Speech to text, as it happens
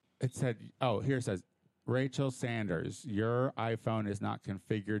It said, here it says, Rachel Sanders, your iPhone is not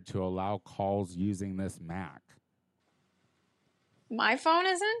configured to allow calls using this Mac. My phone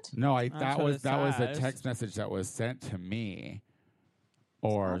isn't? No, That's that what was it the says. text message that was sent to me.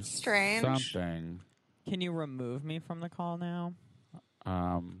 Or That's strange. something. Can you remove me from the call now?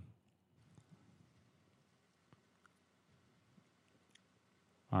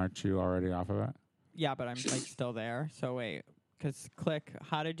 Aren't you already off of it? Yeah, but I'm like still there. So wait, because click.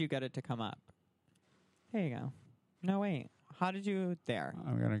 How did you get it to come up? There you go. No, wait. How did you there?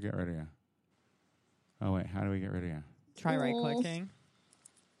 I'm going to get rid of you. Oh, wait. How do we get rid of you? Try right clicking.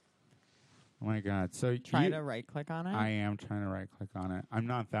 Oh, my God. So Try to right click on it. I am trying to right click on it. I'm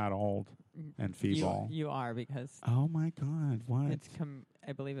not that old and feeble. You are because Oh, my God. What? it's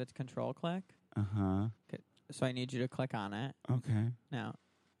I believe it's control click. Uh-huh. So I need you to click on it. Okay. Now,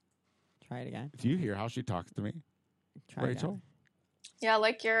 try it again. Do you hear how she talks to me, Try Rachel? Again. Yeah,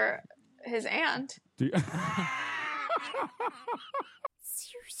 like you're his aunt. Do you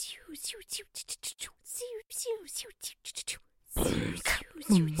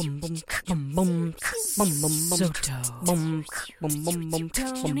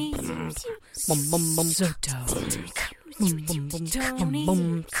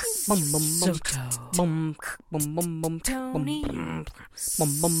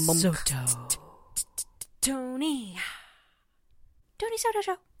Tony Soto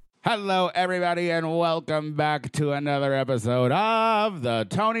Show. Hello, everybody, and welcome back to another episode of The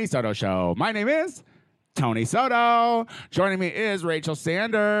Tony Soto Show. My name is Tony Soto. Joining me is Rachel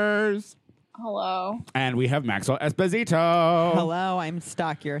Sanders. Hello. And we have Maxwell Esposito. Hello, I'm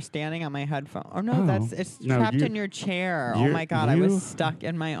stuck. You're standing on my headphone. Oh no, it's trapped in your chair. Oh my God, I was stuck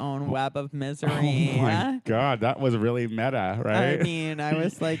in my own web of misery. Oh my God, that was really meta, right? I mean, I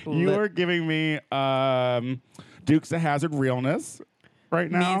was like, you were giving me Dukes of Hazzard realness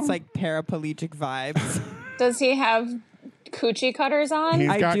right now. Means like paraplegic vibes. Does he have coochie cutters on? He's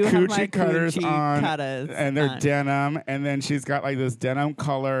I got do have my coochie cutters coochie on, cutters and they're on. denim, and then she's got like this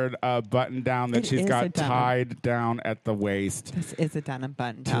denim-colored button down that It she's is a got denim. tied down at the waist This is a denim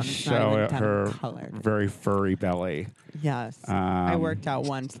button to down. It's not show even it denim her colored. very furry belly. Yes. I worked out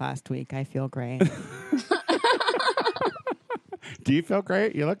once last week. I feel great. Do you feel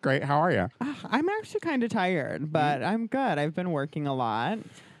great? You look great. How are you? I'm actually kind of tired, but I'm good. I've been working a lot.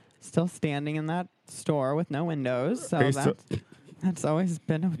 Still standing in that store with no windows. So that's always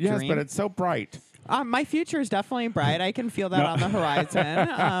been a dream. Yes, but it's so bright. My future is definitely bright. I can feel that on the horizon.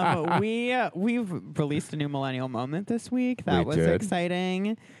 We've released a new Millennial Moment this week. That was did.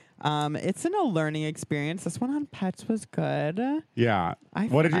 exciting. It's a learning experience. This one on pets was good. Yeah.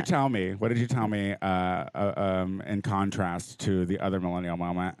 What did you tell me? What did you tell me in contrast to the other Millennial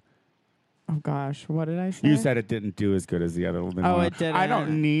Moment? Oh, gosh. What did I say? You said it didn't do as good as the other one. it didn't. I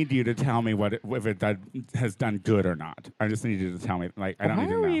don't need you to tell me if it has done good or not. I just need you to tell me. Like, I don't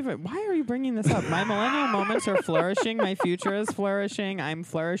need to know. Why are you bringing this up? My millennial moments are flourishing. My future is flourishing. I'm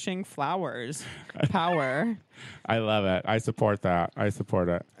flourishing. Flowers. Power. I love it. I support that. I support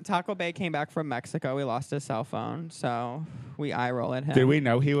it. Taco Bay came back from Mexico. We lost his cell phone, so we eye roll at him. Did we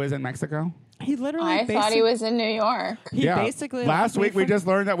know he was in Mexico? He literally. I thought he was in New York. He basically last left me week we just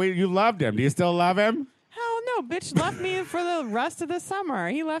learned that you loved him. Do you still love him? Hell no, bitch left me for the rest of the summer.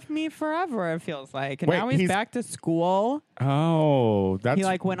 He left me forever, it feels like. And Wait, now he's back to school. Oh, that's...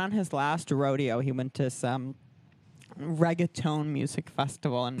 He went on his last rodeo. He went to some reggaeton music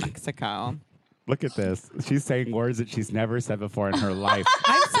festival in Mexico. Look at this. She's saying words that she's never said before in her life.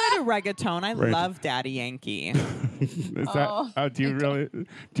 I've said a reggaeton. I love Daddy Yankee. Is that? Oh, do you really?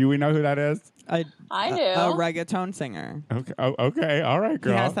 Do we know who that is? I do. A reggaeton singer. Okay. Oh, okay. All right,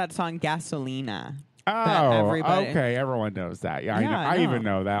 girl. He has that song Gasolina. Oh, everybody- okay. Everyone knows that. Yeah, I know. I even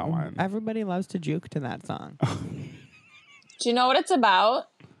know that one. Everybody loves to juke to that song. Do you know what it's about?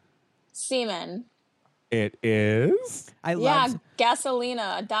 Semen. It is. I love.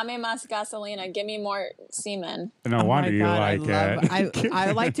 Gasolina. Dame más gasolina. Give me more semen. No Oh wonder my you God, like it.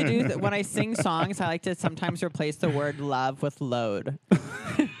 I like to do that when I sing songs. I like to sometimes replace the word love with load.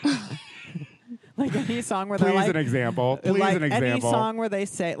 Like any song where they're Please like, an example. Please like an example. any song where they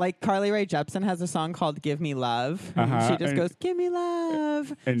say, like Carly Rae Jepsen has a song called "Give Me Love." She just goes, "Give me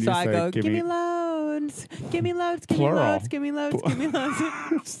love," And so you I say, go, "Give "Give me-" me loads, give me loads, give me Plural. loads, give me loads, give me loads."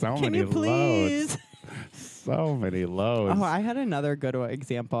 So Can many you please? loads. So many loads. Oh, I had another good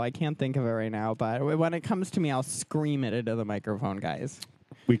example. I can't think of it right now, but when it comes to me, I'll scream it into the microphone, guys.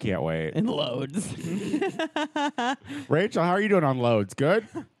 We can't wait. In loads. Rachel, how are you doing on loads? Good?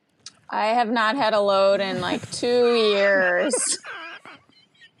 I have not had a load in like 2 years.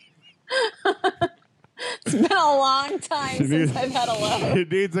 It's been a long time since I've had a load. She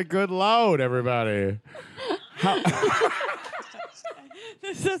needs a good load, everybody.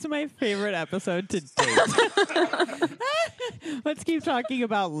 This is my favorite episode to date. Let's keep talking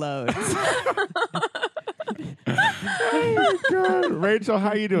about loads. Oh my God. Rachel,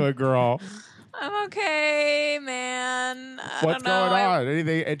 how you doing, girl? I'm okay, man. I What's don't know. going on?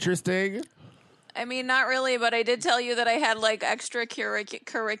 Anything interesting? I mean, not really, but I did tell you that I had like extra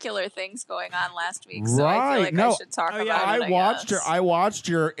curricular things going on last week, so I feel like I should talk about it. I watched guess. I watched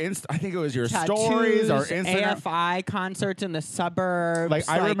your I think it was your stories or Tattoos, Instagram. AFI concerts in the suburbs. Like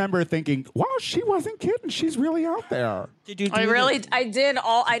I remember thinking, wow, she wasn't kidding. She's really out there. Did you? Do I did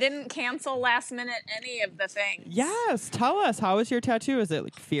all. I didn't cancel last minute any of the things. Yes. Tell us, how is your tattoo? Is it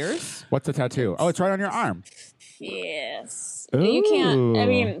like fierce? What's the tattoo? Oh, it's right on your arm. Yes. You can't. I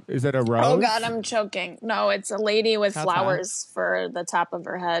mean, is it a rose? oh God, I'm choking. No, it's a lady with How's flowers for the top of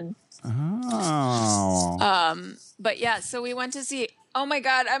her head. Oh. But yeah, so we went to see. Oh my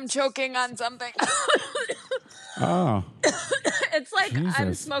God, I'm choking on something. Oh. It's like I'm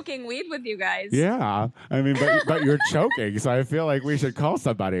Jesus. smoking weed with you guys. Yeah. I mean, but you're choking, so I feel like we should call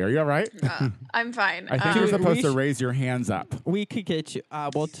somebody. Are you all right? I'm fine. I think you're supposed we to sh- raise your hands up. We could get you.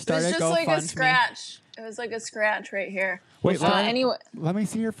 We'll it start was a just GoFundMe. like a scratch. It was like a scratch right here. Wait, Anyway, let me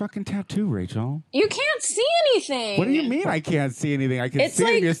see your fucking tattoo, Rachel. you can't see anything. What do you mean I can't see anything? I can It's see it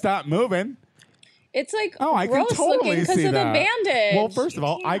if like- you stop moving. It's like Oh, I can gross totally looking because see of that. the bandage. Well, first of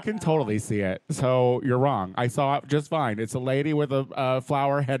all, I can totally see it. So you're wrong. I saw it just fine. It's a lady with a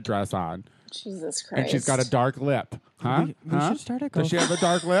flower headdress on, Jesus Christ. and she's got a dark lip. Huh? We Huh? should start a Does she have a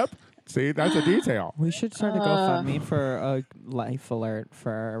dark lip? See, that's a detail. We should start a GoFundMe for a life alert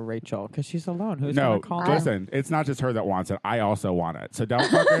for Rachel because she's alone. Who's No, gonna call her? listen, it's not just her that wants it. I also want it. So don't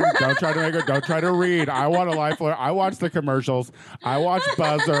try to make it. Don't try to read. I want a life alert. I watch the commercials. I watch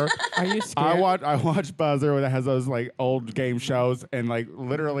Buzzer. Are you scared? I watch Buzzer that has those like old game shows, and like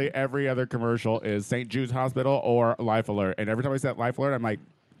literally every other commercial is St. Jude's Hospital or Life Alert. And every time I say Life Alert, I'm like,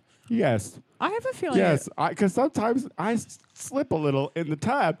 yes, I have a feeling. yes, because sometimes I slip a little in the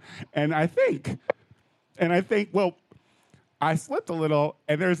tub, and I think, well, I slipped a little,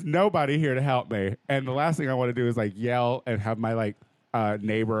 and there's nobody here to help me. And the last thing I want to do is like yell and have my like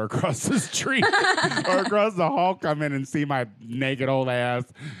neighbor across the street or across the hall come in and see my naked old ass.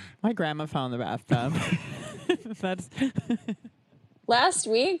 My grandma found the bathtub. That's Last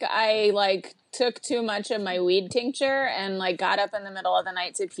week, I like took too much of my weed tincture and like got up in the middle of the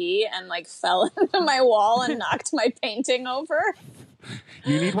night to pee and like fell into my wall and knocked my painting over.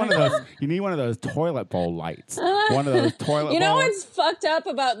 You need one of those. You need one of those toilet bowl lights. One of those toilet. You know bowl what's fucked up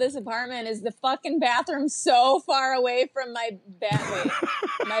about this apartment is the fucking bathroom so far away from my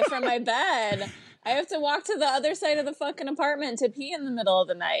from my bed. I have to walk to the other side of the fucking apartment to pee in the middle of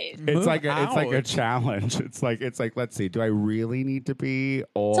the night. It's like a out. challenge. It's like let's see. Do I really need to pee,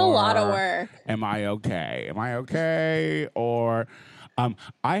 or It's a lot of work. Am I okay? Am I okay? Or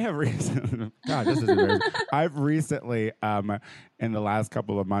I have recently. God, this is embarrassing. I've recently, in the last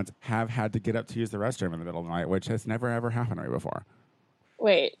couple of months, have had to get up to use the restroom in the middle of the night, which has never ever happened to me before.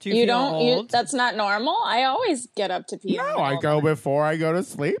 Wait, Do you feel old? that's not normal? I always get up to pee. in the No, middle I of go the night. before I go to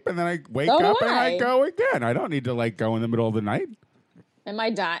sleep, and then I wake So do up and I I. go again. I don't need to like go in the middle of the night. Am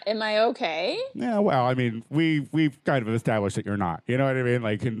I okay? Yeah, well, I mean, we've kind of established that you're not. You know what I mean?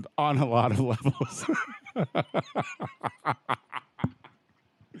 Like on a lot of levels.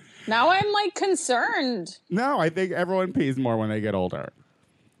 Now I'm like concerned. No, I think everyone pees more when they get older.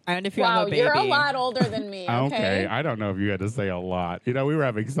 and if you Wow, have a baby, you're a lot older than me. Okay. I don't know if you had to say a lot. You know, we were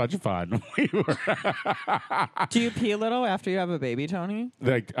having such fun. We were Do you pee a little after you have a baby, Tony?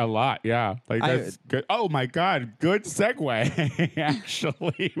 like a lot, yeah. Like I- that's good. Oh my God, good segue.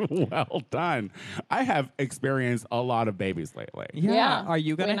 Actually, well done. I have experienced a lot of babies lately. Yeah, Are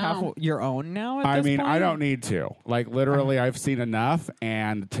you gonna we have know. your own now? At I this mean, point? I don't need to. Like, literally, I've seen enough,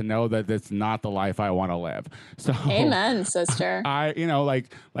 and to know that it's not the life I want to live. So, Amen, sister. you know,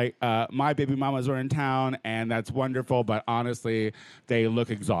 my baby mamas were in town, and that's wonderful. But honestly, they look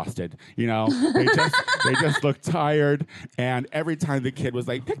exhausted. You know, they just look tired. And every time the kid was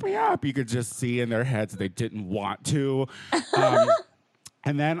like, "Pick me up," you could just see in their heads they didn't want to.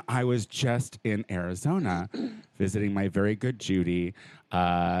 And then I was just in Arizona visiting my very good Judy,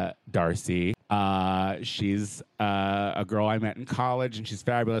 Darcy. She's a girl I met in college, and she's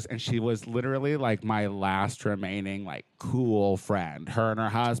fabulous. And she was literally like my last remaining like cool friend. Her and her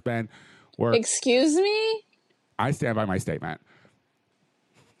husband were. Excuse me? I stand by my statement.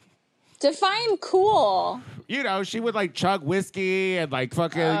 Define cool. she would like chug whiskey and like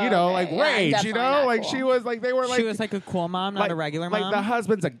fucking, Okay. like Yeah, rage, definitely not like cool. she was like, they were like, she was like a cool mom, not a regular mom. Like the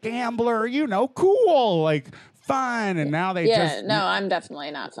husband's a gambler, cool, like fun. And now they just, no, I'm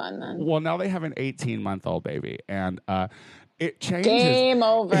definitely not fun then. well, now they have an 18-month-old baby. And, it changes. Game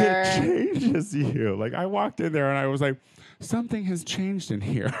over. It changes you. Like I walked in there and I was like, something has changed in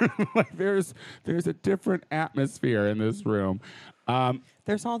here. Like there's a different atmosphere in this room.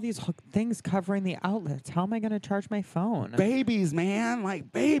 There's all these things covering the outlets. How am I going to charge my phone? Babies, man,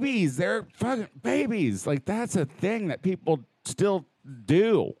 like babies. They're fucking babies. Like that's a thing that people still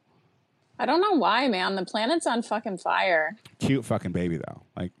do. I don't know why, man. The planet's on fucking fire. Cute fucking baby though,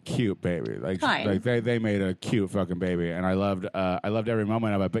 like cute baby, like Kind. they made a cute fucking baby, and I loved every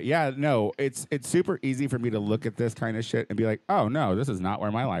moment of it. But yeah, no, it's super easy for me to look at this kind of shit and be like, oh no, this is not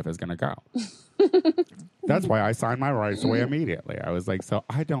where my life is gonna go. That's why I signed my rights away immediately. I was like, so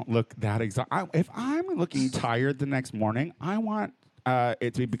I don't look that if I'm looking tired the next morning, I want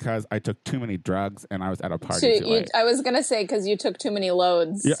it to be because I took too many drugs and I was at a party too late. I was gonna say because you took too many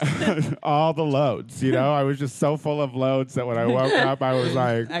loads. Yeah, all the loads. I was just so full of loads that when I woke up, I was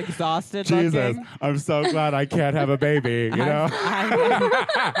like, exhausted. Jesus, looking. I'm so glad I can't have a baby. I've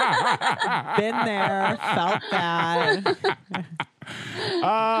been there, felt that.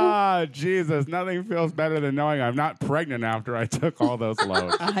 Jesus, nothing feels better than knowing I'm not pregnant after I took all those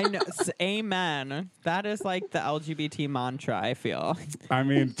loads. I know. Amen. That is like the LGBT mantra, I feel. I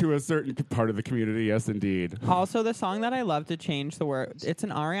mean, to a certain part of the community, yes, indeed. Also, the song that I love to change the word, it's an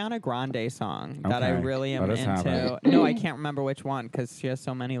Ariana Grande song that I Okay. really am Let us have into. it. No, I can't remember which one because she has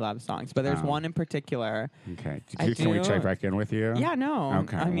so many love songs, but there's Oh. one in particular. Okay, I can we do. check back in with you? Yeah, no.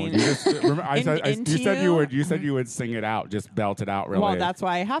 Okay. I well, mean, you just, remember, into you said you would. You you? said you would sing it out, just belt it out, really. Well, that's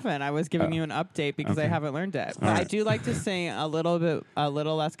why I haven't. I was giving you an update because I okay. haven't learned it. But All I right. do like to sing a little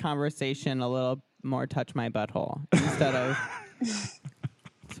less conversation, a little more touch my butthole instead of.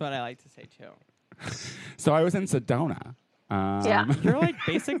 That's what I like to say too. So I was in Sedona. Yeah. You're like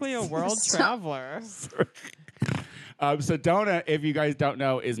basically a world traveler. Sedona, if you guys don't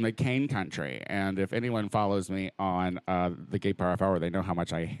know, is McCain country. And if anyone follows me on the Gay Power Hour, they know how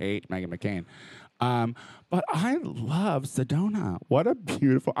much I hate Meghan McCain. But I love Sedona. What a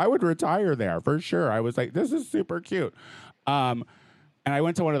beautiful... I would retire there for sure. I was like, this is super cute. And I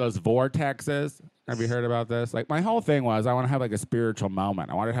went to one of those vortexes. Have you heard about this? Like, my whole thing was I want to have like a spiritual moment.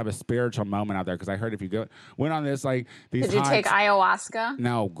 I wanted to have a spiritual moment out there because I heard if you went on this, like, these Did you take hikes- ayahuasca?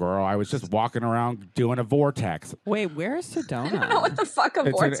 No, girl. I was just walking around doing a vortex. Wait, where is Sedona? What the fuck a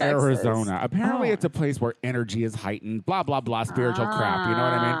It's vortex in is? Arizona. Apparently, Oh. it's a place where energy is heightened. Blah blah blah. Spiritual crap. You know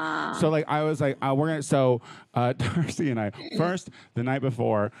what I mean? So like, I was like, we're gonna. So Darcy and I first the night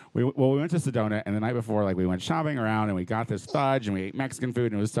before we went to Sedona, and the night before like we went shopping around and we got this fudge and we ate Mexican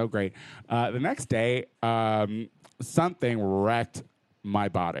food and it was so great. The next day, something wrecked my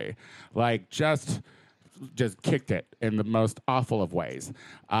body, like just kicked it in the most awful of ways.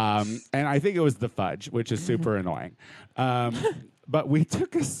 And I think it was the fudge, which is super annoying. But we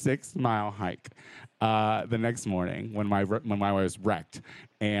took a 6-mile hike the next morning when I was wrecked.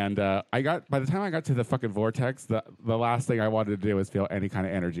 And by the time I got to the fucking vortex, the last thing I wanted to do was feel any kind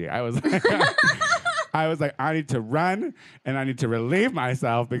of energy. I was like, I need to run and I need to relieve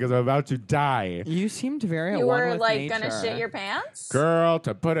myself because I'm about to die. You seemed very You at one were with like nature. gonna shit your pants? Girl,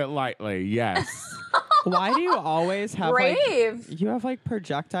 to put it lightly, yes. Why do you always have Brave. you have like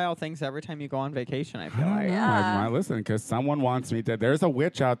projectile things every time you go on vacation? I feel I don't like. know. Yeah. I listen, because someone wants me to. There's a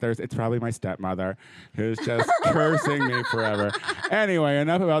witch out there. It's probably my stepmother who's just cursing me forever. Anyway,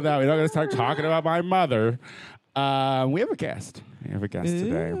 enough about that. We're not going to start talking about my mother. We have a guest. We have a guest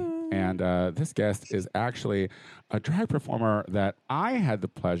today. And this guest is actually a drag performer that I had the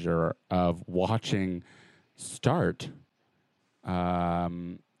pleasure of watching start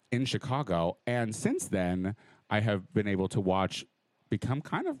in Chicago. And since then, I have been able to watch become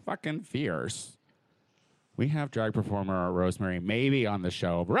kind of fucking fierce. We have drag performer Rosemary Maybe on the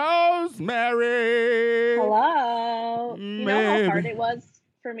show. Rosemary! Hello. You know Maybe. how hard it was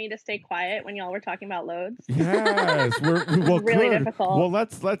for me to stay quiet when y'all were talking about loads? Yes, well, Really good. difficult. Well,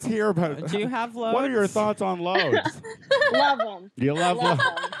 let's hear about. Do you have loads? What are your thoughts on loads? Love them. You love Love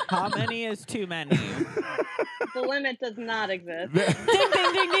loads. them. How many is too many? The limit does not exist. Ding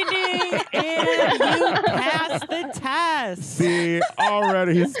ding ding ding ding! And you passed the test. See,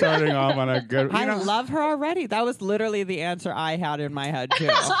 already starting off on a good. I love her already. That was literally the answer I had in my head too.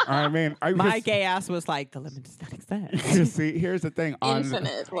 I mean, My gay ass was like, the limit does not exist. See, here's the thing.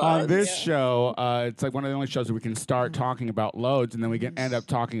 Infinite On loads. this show, it's like one of the only shows where we can start talking about loads and then we can end up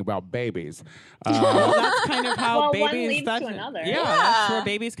talking about babies. Well, that's kind of how Well, one babies. leads to that's, another. Yeah, Yeah. that's where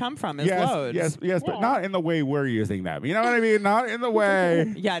babies come from is yes, loads. yes, but Yeah. not in the way we're using them. You know what I mean? Not in the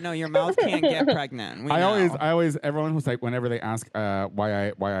way. Yeah, no, your mouth can't get pregnant. We I know. always, everyone was like, whenever they ask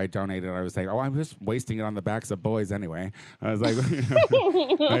why I donated, I was like, oh, I'm just wasting it on the backs of boys anyway. I was like,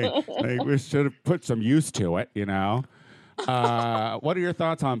 we should have put some use to it, you know. What are your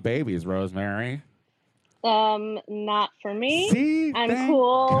thoughts on babies, Rosemary? Not for me. See, I'm thank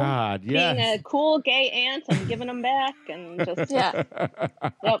cool. God, yes. Being a cool gay aunt and giving them back and just Yeah.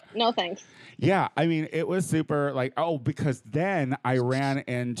 Yep, no thanks. Yeah, I mean, it was super because then I ran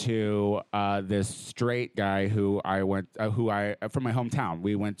into this straight guy who I from my hometown.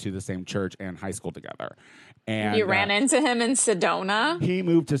 We went to the same church and high school together. And You ran into him in Sedona? he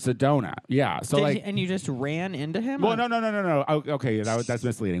moved to Sedona. Yeah. So and you just ran into him? well, no. Oh, okay, that's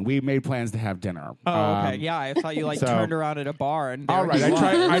misleading. We made plans to have dinner. Oh, okay. Yeah, I thought you so- turned around at a bar and. All there right, he I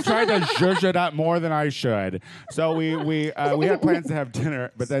was. tried to zhuzh it up more than I should. So we had plans to have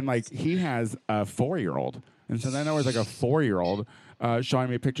dinner, but then he has a 4-year-old, and so then there was a 4-year-old showing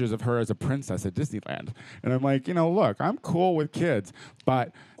me pictures of her as a princess at Disneyland, and I'm like, look, I'm cool with kids,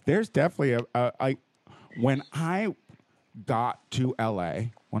 but there's definitely when I got to LA,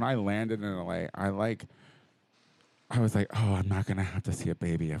 when I landed in LA, I was like, oh, I'm not gonna have to see a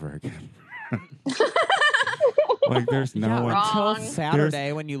baby ever again. There's no Yeah, one. until Wrong.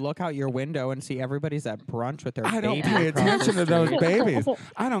 Saturday when you look out your window and see everybody's at brunch with their I don't baby pay across the attention to those street. babies.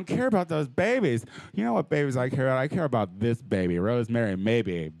 I don't care about those babies. You know what babies I care about? I care about this baby, Rosemary,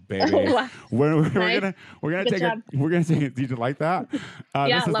 maybe baby. Wow. We're Nice. gonna Good take job. Did you like that?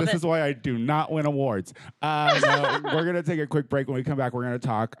 Yeah, love this it. is why I do not win awards. No, we're gonna take a quick break. When we come back, we're gonna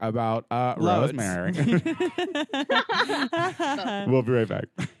talk about Loads. Rosemary. We'll be right back.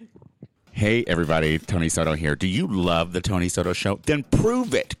 Hey everybody, Tony Soto here. Do you love the Tony Soto Show? Then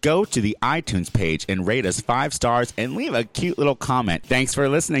prove it. Go to the iTunes page and rate us 5 stars and leave a cute little comment. Thanks for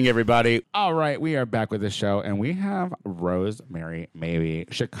listening, everybody. All right, we are back with the show, and we have Rosemary Maybe,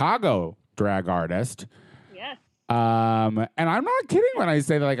 Chicago drag artist. Yes. And I'm not kidding when I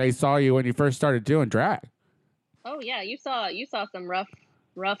say that I saw you when you first started doing drag. Oh yeah, you saw some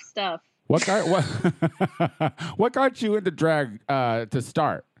rough stuff. What what got you into drag to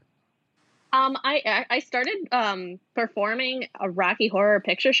start? I started performing a Rocky Horror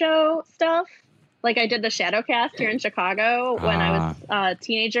Picture Show stuff. I did the Shadowcast here in Chicago when I was a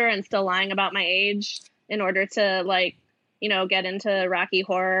teenager and still lying about my age in order to get into Rocky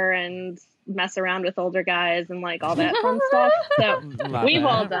Horror and mess around with older guys and all that fun stuff. So Love we've it.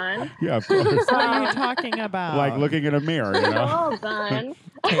 all done. Yeah, of course. What are you talking about? Like looking in a mirror, We've all done.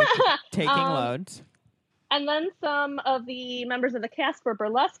 Taking loads. And then some of the members of the cast were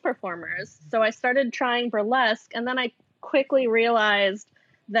burlesque performers. So I started trying burlesque, and then I quickly realized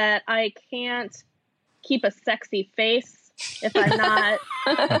that I can't keep a sexy face if I'm not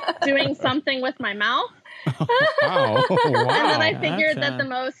doing something with my mouth. Wow. And then I figured Gotcha. that the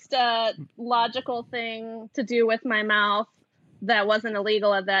most logical thing to do with my mouth that wasn't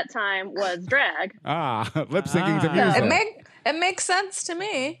illegal at that time was drag. Lip syncing to Ah. music. It makes sense to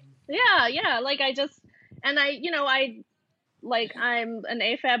me. Yeah. I'm an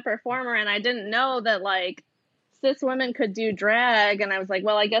AFAB performer, and I didn't know that cis women could do drag, and I was like,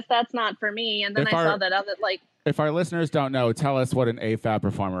 well, I guess that's not for me. And then If I our- saw that other If our listeners don't know, tell us what an AFAB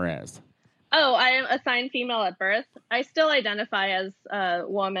performer is. oh, I am assigned female at birth. I still identify as a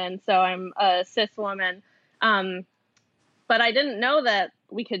woman, so I'm a cis woman. But I didn't know that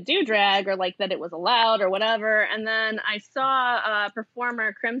we could do drag or that it was allowed or whatever. And then I saw a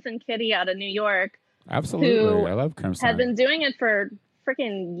performer, Crimson Kitty, out of New York, Absolutely. Who I love Crimson. had been doing it for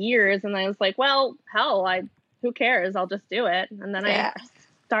freaking years, and I was like, well, hell, who cares? I'll just do it. And then Yeah. I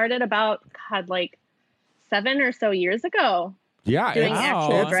started about 7 or so years ago Yeah, doing it's,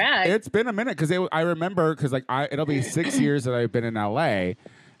 actual it's- drag. it's been a minute because I remember because it'll be 6 years that I've been in LA.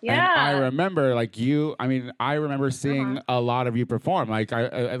 Yeah. And I remember I remember seeing a lot of you perform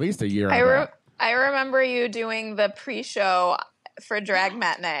at least a year ago. I remember you doing the pre-show for Drag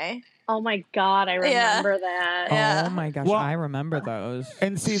Matinee. Oh my God, I remember that. Yeah. Oh my gosh, Well- I remember those.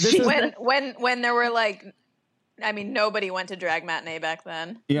 And see, this is When there were nobody went to Drag Matinee back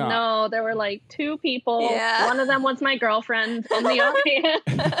then. yeah. No, there were 2 people. Yeah. One of them was my girlfriend in the audience.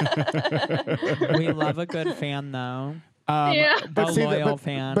 We love a good fan, though. Yeah. But A see, loyal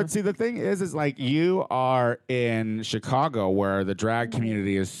fan. But see, the thing is you are in Chicago where the drag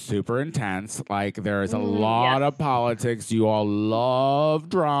community is super intense. There is a lot yes. of politics. You all love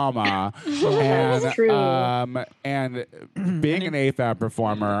drama, and That's true. And being an AFAB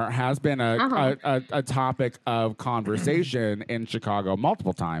performer has been a topic of conversation in Chicago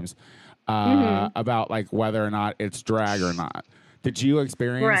multiple times about whether or not it's drag or not. Did you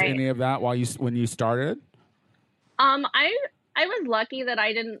experience Right. any of that when you started? I was lucky that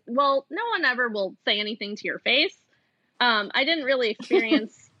I didn't. Well, no one ever will say anything to your face. I didn't really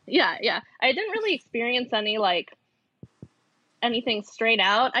experience. yeah. I didn't really experience any like anything straight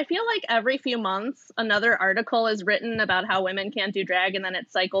out. I feel like every few months another article is written about how women can't do drag, and then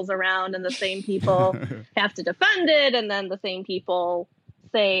it cycles around, and the same people have to defend it, and then the same people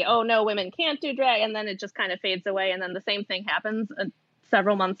say, "Oh no, women can't do drag," and then it just kind of fades away, and then the same thing happens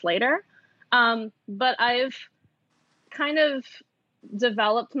several months later. But I've kind of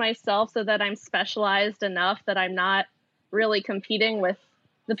developed myself so that I'm specialized enough that I'm not really competing with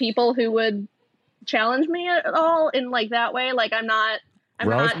the people who would challenge me at all in like that way. Like I'm not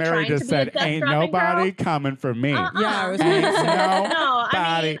Rosemary trying just to said, be a "Ain't death-dropping nobody girl. coming for me." Yeah, I was Ain't gonna say. No, I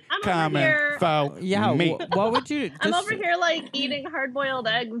nobody mean, I'm over coming here. for Yeah, me. what would you? I'm just- over here like eating hard-boiled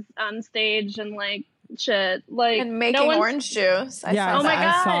eggs on stage and like shit. Like And making no one's- orange juice. I Yeah, saw Oh my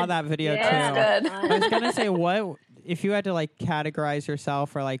that. I saw God. that video Yeah. too. That's good. I was gonna say, what if you had to like categorize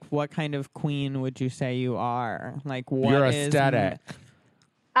yourself, or like what kind of queen would you say you are? Like what You're is aesthetic.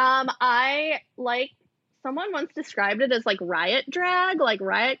 I like someone once described it as like riot drag, like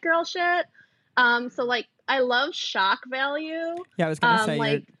riot girl shit. So like I love shock value. Yeah, I was gonna say your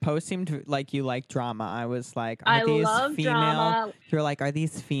like- post seemed like you like drama. I was like, I are these love female? drama. You're like, are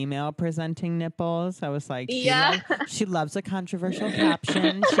these female presenting nipples? I was like, Yeah. she loves a controversial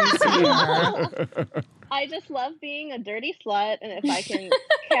caption. She's here. I just love being a dirty slut, and if I can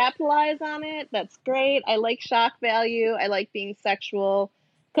capitalize on it, that's great. I like shock value. I like being sexual,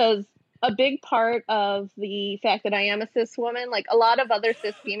 because a big part of the fact that I am a cis woman, like a lot of other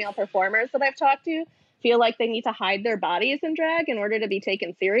cis female performers that I've talked to, feel like they need to hide their bodies in drag in order to be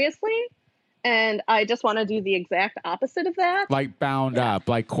taken seriously. And I just want to do the exact opposite of that. Like bound up,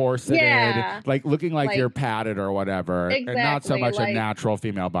 like corseted, Yeah. like looking like, Like- you're padded or whatever, and not so Exactly, much a like- natural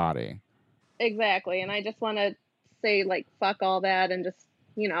female body. Exactly. And I just want to say, like, fuck all that and just,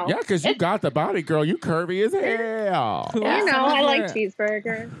 you know. Yeah, because you got the body, girl. You curvy as hell. Who You are know, some of I like your-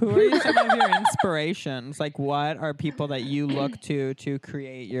 cheeseburger. Who are some of your inspirations? Like, what are people that you look to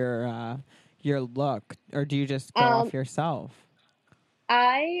create your look, or do you just go off yourself?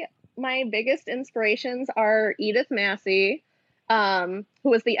 My biggest inspirations are Edith Massey, who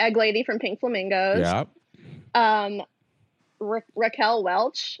was the egg lady from Pink Flamingos. Yep. Raquel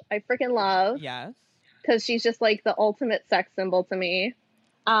Welch, I freaking love, Yes. because she's just like the ultimate sex symbol to me.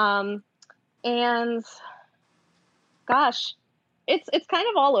 And gosh, it's kind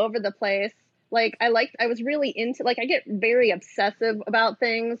of all over the place. Like I was really into, like, I get very obsessive about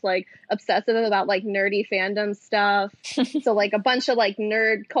things, like obsessive about like nerdy fandom stuff. So like a bunch of like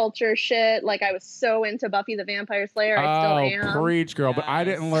nerd culture shit. Like I was so into Buffy the Vampire Slayer. I still am. Preach, girl. But I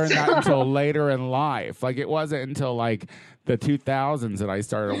didn't learn that until later in life. Like it wasn't until like the 2000s that I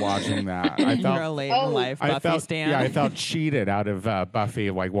started watching that. I You're a felt, late in life Buffy stan. yeah, I felt cheated out of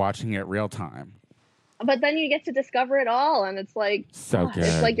Buffy, like watching it real time. But then you get to discover it all, and it's like So good.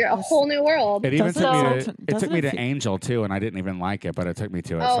 it's like you're a whole new world. It even Doesn't took me it- to, it doesn't took me it to fe- Angel too, and I didn't even like it, but it took me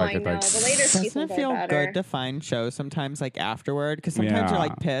to it. Oh, so I could, know. like, The later Doesn't seasons it are feel better. good to find shows sometimes like afterward? Because sometimes you're Yeah.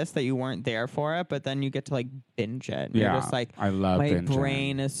 like pissed that you weren't there for it, but then you get to like binge it. And Yeah, You're just like, I love my binging.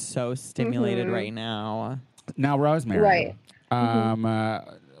 brain is so stimulated Mhm. right now. Now, Rosemary, Right.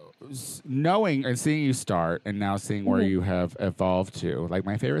 Knowing and seeing you start, and now seeing where Mhm. you have evolved to, like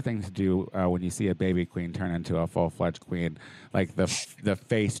my favorite thing to do when you see a baby queen turn into a full fledged queen, like the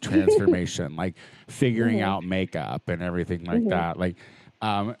face transformation, like figuring Mhm. out makeup and everything like Mhm. that. Like,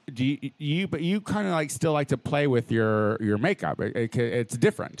 do you? But you kind of like still like to play with your makeup. It's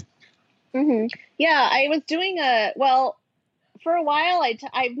different. Yeah, I was doing for a while.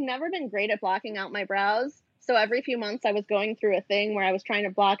 I've never been great at blocking out my brows. So every few months I was going through a thing where I was trying to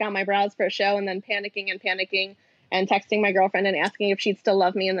block out my brows for a show, and then panicking and texting my girlfriend and asking if she'd still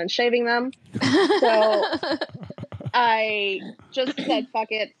love me, and then shaving them. So I just said, fuck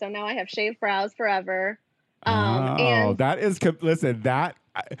it. So now I have shaved brows forever. And that is listen. That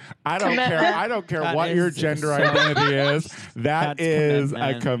I don't care. Commitment. I don't care That what your is gender so- identity is. That That's is a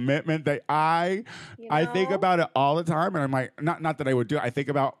commitment. commitment that I think know? about it all the time, and I'm like, not that I would do it. I think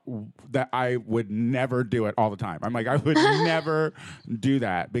about that I would never do it all the time. I'm like, I would never do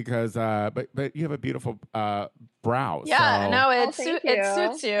that because, but you have a beautiful brow. Yeah, so, no, Oh, it thank it you.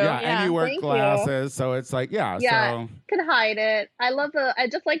 suits you. yeah, and you wear Thank you. glasses, so it's like, yeah. Yeah. So could hide it. I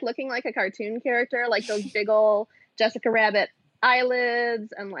just like looking like a cartoon character, like those big ol' Jessica Rabbit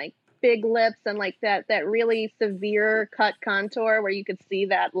eyelids and like big lips and like that really severe cut contour where you could see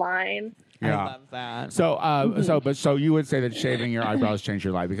that line. Yeah. I love that. So you would say that shaving your eyebrows changed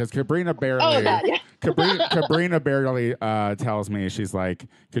your life because Cabrina barely. Oh God, yeah. Cabrina barely tells me she's like,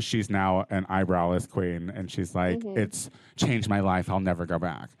 because she's now an eyebrowless queen, and she's like, it's changed my life. I'll never go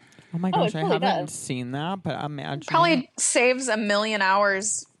back. Oh my it gosh, I totally haven't does. seen that, but imagine. Probably saves a million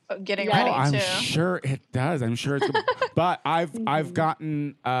hours of getting Yeah. ready Oh, I'm too. sure it does. I'm sure it's. But I've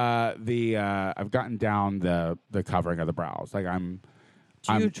gotten I've gotten down the covering of the brows. Like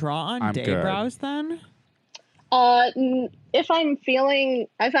Do you draw on I'm day good. brows then? If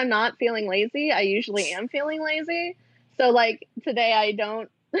I'm not feeling lazy, I usually am feeling lazy. So like today, I don't.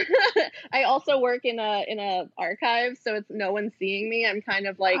 I also work in a archive, so it's no one seeing me. I'm kind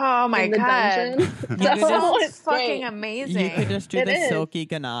of like Oh my in the God. dungeon. That so Sounds it's fucking great. amazing. You could just do It the is. silky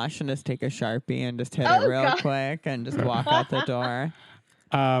ganache and just take a Sharpie and just hit Oh, it real God. quick and just walk out the door.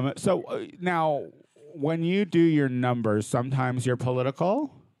 So now, when you do your numbers, sometimes you're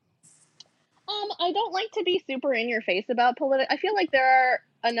political. I don't like to be super in your face about politics. I feel like there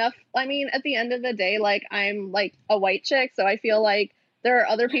are enough. I mean, at the end of the day, like I'm like a white chick, so I feel like there are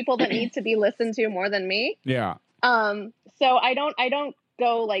other people that need to be listened to more than me. Yeah. So I don't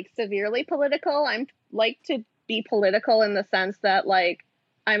go like severely political. I'm like to be political in the sense that like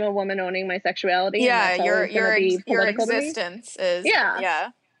I'm a woman owning my sexuality. yeah, and that's always gonna be your political to me. existence is Yeah.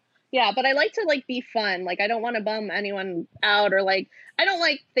 Yeah, but I like to like be fun. Like I don't want to bum anyone out or like I don't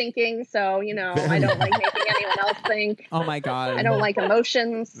like thinking, so you know, I don't like making anyone else think. Oh my god. I don't like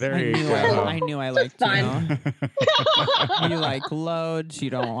emotions. There I you knew go. I knew I liked fun. you. You like loads. You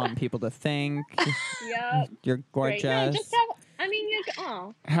don't want people to think. Yeah. You're Great. gorgeous. No, just have I mean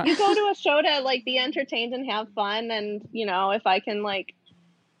you go to a show to like be entertained and have fun, and you know, if I can like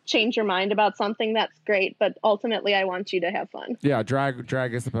change your mind about something, that's great, but ultimately I want you to have fun. Yeah,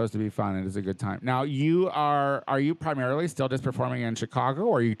 drag is supposed to be fun and it's a good time. Now, are you primarily still just performing in Chicago,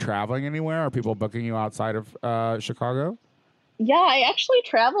 or are you traveling anywhere? Are people booking you outside of Chicago? Yeah, I actually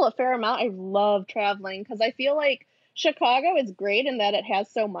travel a fair amount. I love traveling because I feel like Chicago is great in that it has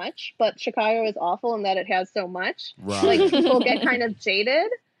so much, but Chicago is awful in that it has so much. Right. Like people get kind of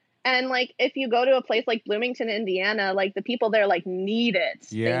jaded. And like if you go to a place like Bloomington, Indiana, like the people there like need it.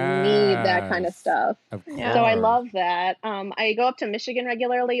 They need that kind of Yes. stuff. Of course. Yeah. So I love that. I go up to Michigan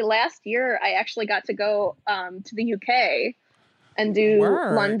regularly. Last year, I actually got to go to the UK and do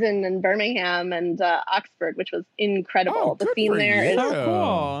Word. London and Birmingham and Oxford, which was incredible. Oh, The good scene for there you. is So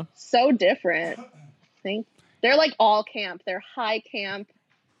cool. so different. They're like all camp. They're high camp,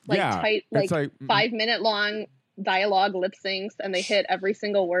 like Yeah, tight, it's like 5-minute long dialogue lip syncs, and they hit every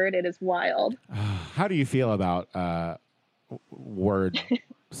single word. It is wild. How do you feel about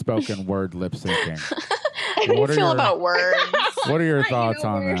spoken word lip syncing? How do you What are feel your- about words? What are your You thoughts know,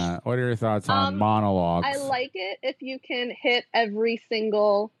 on we're- that? What are your thoughts on Um, monologues? I like it if you can hit every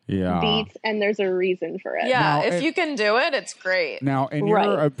single yeah. beat, and there's a reason for it. Yeah, Now, if it- you can do it, it's great. Now, in your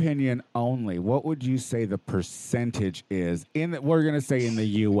Right. opinion only, what would you say the percentage is? We're going to say in the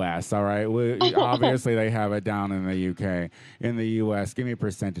U.S., all right? Obviously, they have it down in the U.K. In the U.S., give me a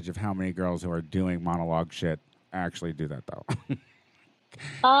percentage of how many girls who are doing monologue shit actually do that, though.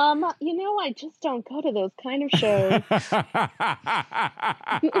 You know, I just don't go to those kind of shows.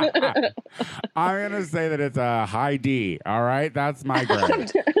 I'm going to say that it's a high D, all right? That's my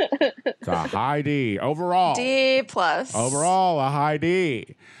grade. It's a high D. Overall. D plus. Overall, a high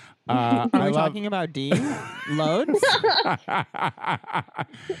D. Are we talking about D? Loads?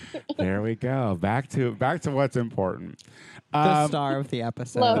 There we go. Back to what's important. The star of the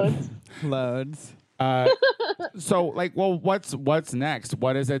episode. Loads. Loads. So, like, well, what's next?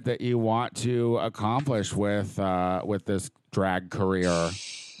 What is it that you want to accomplish with this drag career?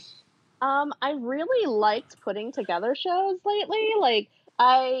 I really liked putting together shows lately. Like,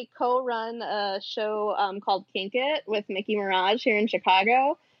 I co-run a show called Kink It with Mickey Mirage here in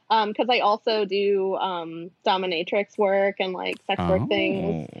Chicago. Because I also do dominatrix work and like sex work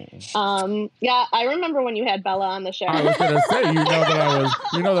things. Yeah, I remember when you had Bella on the show. I was gonna say,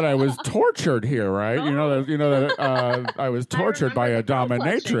 you know that I was tortured here, right? You know that I was tortured by a remember the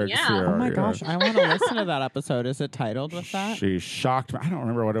dominatrix question, yeah. here. Oh my Yeah. gosh, I want to listen to that episode. Is it titled with that? She shocked me. I don't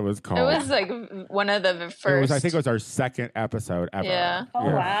remember what it was called. It was like one of the first. I think it was our second episode ever. Yeah. Oh,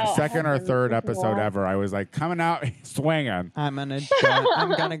 wow. Second or Oh, third this is episode wild. ever. I was like coming out swinging. I'm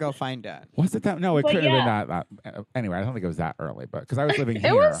gonna go find it. Was it that? No, it But couldn't yeah. have been that. Anyway, I don't think it was that early, but because I was living It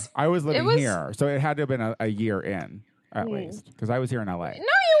here. was- I was living was- here, so it had to have been a year in at Hmm. least because I was here in LA. No, you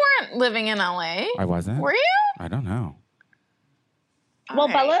weren't living in LA. I wasn't. Were you? I don't know. Well,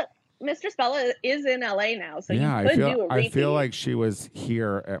 Alright. Mistress Bella is in LA now, so Yeah, you could do a I repeat. feel like she was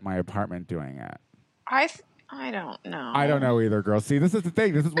here at my apartment doing it. I don't know. I don't know either, girls. See, this is the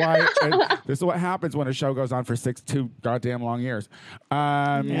thing. This is why. This is what happens when a show goes on for 2 goddamn long years.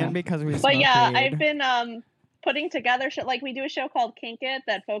 And because we. But yeah, weed. I've been putting together like we do a show called Kink It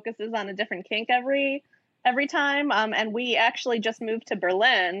that focuses on a different kink every time. And we actually just moved to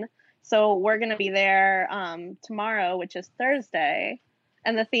Berlin, so we're gonna be there tomorrow, which is Thursday,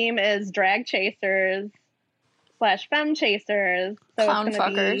 and the theme is drag chasers / femme chasers. So Clown it's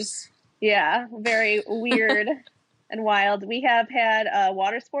gonna fuckers. Yeah, very weird and wild. We have had a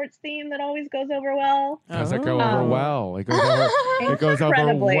water sports theme that always goes over well. Does it go over well? It goes over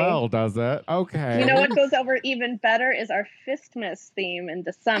Incredibly. well, does it? Okay. You know what goes over even better is our Fistmas theme in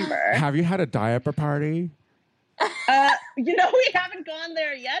December. Have you had a diaper party? We haven't gone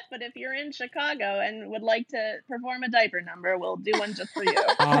there yet, but if you're in Chicago and would like to perform a diaper number, we'll do one just for you.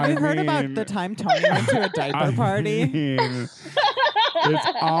 Have you heard about the time Tony went to a diaper party?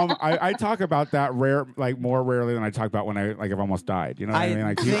 I talk about that more rarely than I talk about when I've almost died. You know what I mean?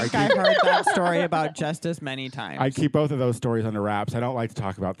 I heard that story about just as many times. I keep both of those stories under wraps. I don't like to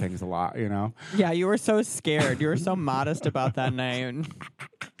talk about things a lot, you know? Yeah, you were so scared. You were so modest about that night.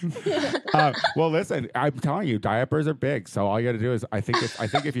 Well, listen, I'm telling you, diapers are big. So all you got to do is, I think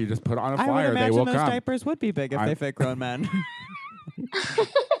if you just put on a I would flyer, they imagine will those come. diapers would be big if they fit grown men.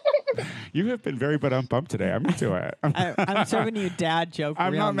 You have been very bump today. I'm into it. I'm serving you dad joke.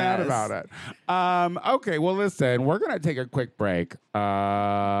 I'm not mad about it. Okay, well, listen, we're going to take a quick break.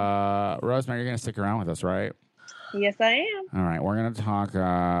 Rosemary, you're going to stick around with us, right? Yes, I am. All right, we're going to talk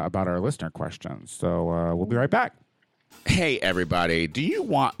about our listener questions. So we'll be right back. Hey, everybody. Do you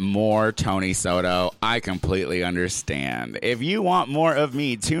want more Tony Soto? I completely understand. If you want more of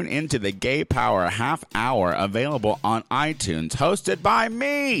me, tune into the Gay Power Half Hour, available on iTunes, hosted by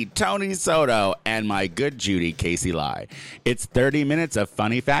me, Tony Soto, and my good Judy, Casey Lai. It's 30 minutes of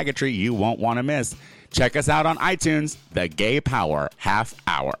funny faggotry you won't want to miss. Check us out on iTunes, the Gay Power Half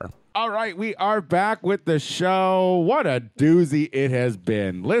Hour. All right, we are back with the show. What a doozy it has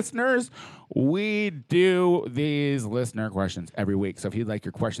been. Listeners, we do these listener questions every week. So if you'd like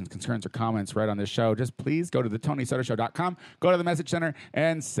your questions, concerns, or comments read on this show, just please go to thetonysotoshow.com, go to the message center,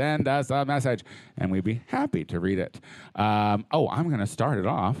 and send us a message. And we'd be happy to read it. I'm going to start it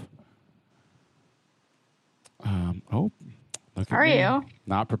off. Look at How are me. you?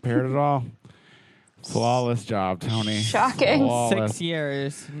 Not prepared at all. Flawless job, Tony. Shocking. Flawless. 6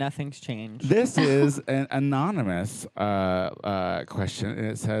 years, nothing's changed. This is an anonymous question, and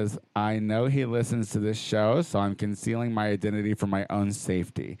it says, I know he listens to this show, so I'm concealing my identity for my own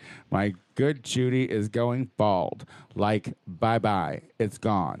safety. My good Judy is going bald. Like, bye-bye. It's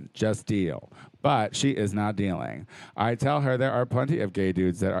gone. Just deal. But she is not dealing. I tell her there are plenty of gay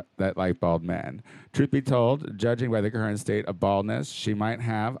dudes that like bald men. Truth be told, judging by the current state of baldness, she might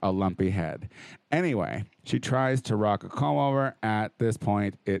have a lumpy head. Anyway, she tries to rock a comb over. At this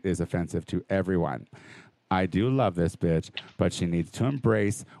point, it is offensive to everyone. I do love this bitch, but she needs to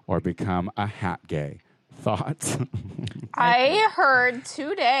embrace or become a hat gay. Thoughts? I heard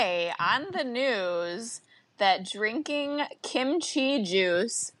today on the news that drinking kimchi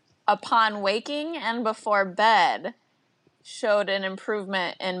juice upon waking and before bed showed an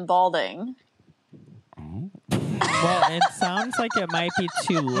improvement in balding. Well, it sounds like it might be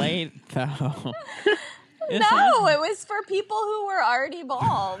too late, though. No, it was for people who were already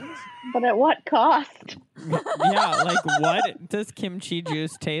bald. But at what cost? Yeah, like what does kimchi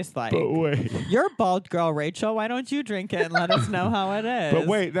juice taste like? But wait. You're a bald girl, Rachel. Why don't you drink it and let us know how it is? But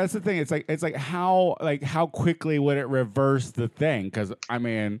wait, that's the thing. It's like how quickly would it reverse the thing? Because I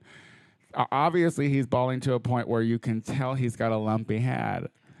mean, obviously he's balding to a point where you can tell he's got a lumpy head.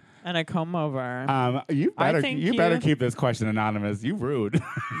 And a comb over. You better keep this question anonymous. You rude.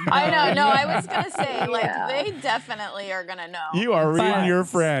 I know. No, I was gonna say they definitely are gonna know. You are reading your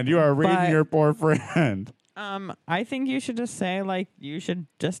friend. You are reading your poor friend. I think you should just say, you should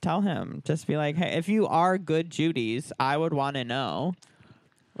just tell him. Just be like, hey, if you are good Judy's, I would want to know.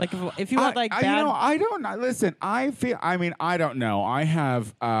 Like, if you want, bad... I don't know. Listen, I don't know. I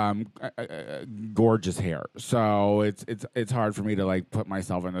have gorgeous hair, so it's hard for me to, put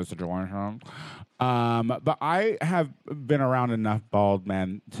myself in this situation. But I have been around enough bald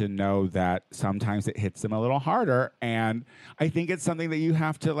men to know that sometimes it hits them a little harder, and I think it's something that you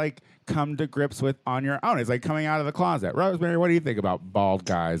have to, come to grips with on your own. It's like coming out of the closet. Rosemary, what do you think about bald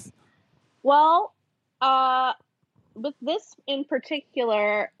guys? Well, with this in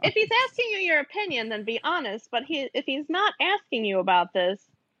particular, if he's asking you your opinion, then be honest. But if he's not asking you about this,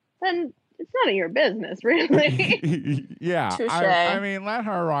 then it's none of your business, really. Yeah. I mean, let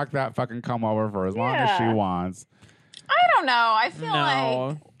her rock that fucking comb over for as long as she wants. I don't know. I feel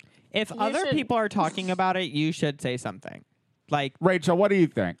like If You other should- people are talking about it, you should say something. Like, Rachel, what do you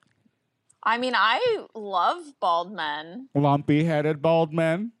think? I mean, I love bald men. Lumpy-headed bald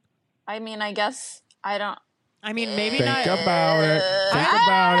men? I mean, I guess I don't. I mean, maybe Think not. about it. Think I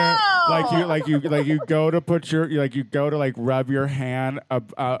about it. don't Like you go to put your you go to like rub your hand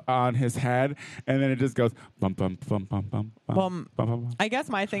on his head, and then it just goes bum bum bum bum bum bum Well, bum bum. bum. I guess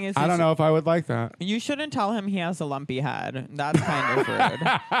my thing is, I don't know if I would like that. You shouldn't tell him he has a lumpy head. That's kind of rude.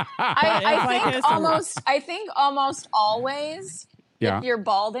 I It's like think his- almost. I think almost always. Yeah. If you're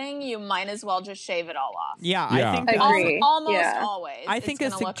balding, you might as well just shave it all off. Yeah, Yeah. I think Agree. Almost Yeah. always. I it's think a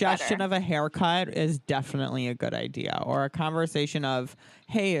gonna look suggestion better. of a haircut is definitely a good idea, or a conversation of,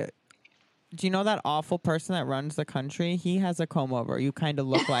 "Hey, do you know that awful person that runs the country? He has a comb over. You kind of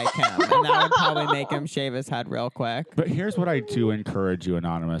look like him," and that would probably make him shave his head real quick. But here's what I do encourage you,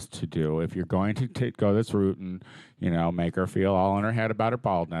 Anonymous, to do. If you're going to go this route and, make her feel all in her head about her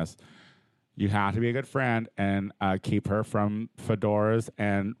baldness, you have to be a good friend and keep her from fedoras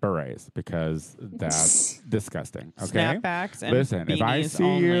and berets because that's disgusting. Okay? Snapbacks and Listen, if I beanies see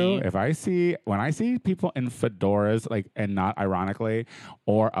only. when I see people in fedoras, and not ironically,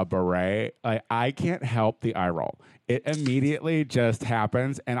 or a beret, I can't help the eye roll. It immediately just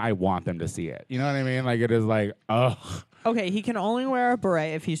happens, and I want them to see it. You know what I mean? Like, it is like, ugh. Okay, he can only wear a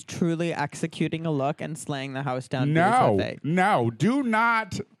beret if he's truly executing a look and slaying the house down. No, with it. no, do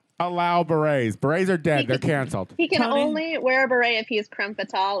not allow berets. Berets are dead. They're canceled. He can Tony? only wear a beret if he's creme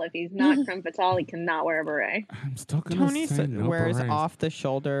fatale. If he's not creme fatale, he cannot wear a beret. I'm still gonna Tony say no wears berets.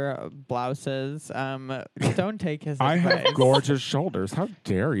 off-the-shoulder blouses. Don't take his I advice. have gorgeous shoulders. How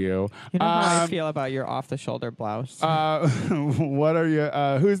dare you? You know how I feel about your off-the-shoulder blouse. What are you?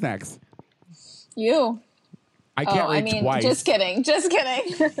 Who's next? You. I can't read I mean, twice. just kidding. Just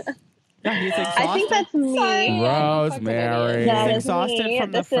kidding. Yeah, he's exhausted. I think that's me. Sorry. Yeah, I'm fucking Rosemary. idiot. That He's is exhausted me.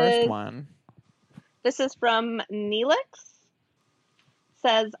 from the This first is- one. This is from Neelix.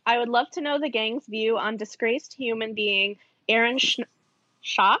 Says, I would love to know the gang's view on disgraced human being Aaron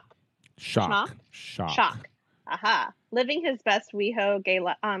Schock. Shock. Shock. Aha. Living his best WeHo gay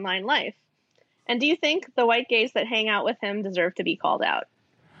online life. And do you think the white gays that hang out with him deserve to be called out?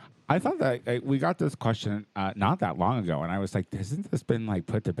 I thought that we got this question not that long ago, and I was like, "Hasn't this been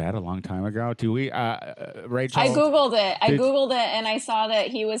put to bed a long time ago?" Do we, Rachel? I googled it. Did- And I saw that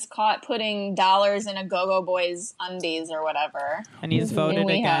he was caught putting dollars in a Go-Go Boys undies or whatever. And he's voted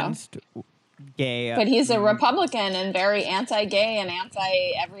we have. against gay. But he's a Republican and very anti-gay and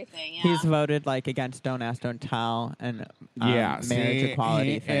anti-everything. Yeah. He's voted against Don't Ask, Don't Tell and marriage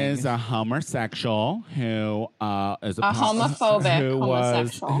equality he things. is a homosexual who is A homophobic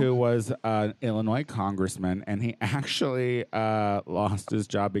homosexual. who was an Illinois congressman, and he actually lost his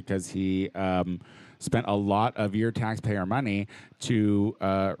job because he spent a lot of your taxpayer money to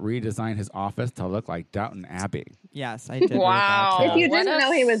redesign his office to look like Downton Abbey. Yes, I did. read Wow. that If too. you What didn't a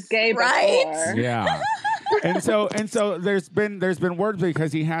know he was gay right? before. Yeah. and so there's been words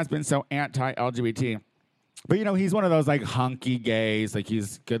because he has been so anti-LGBT. But he's one of those hunky gays,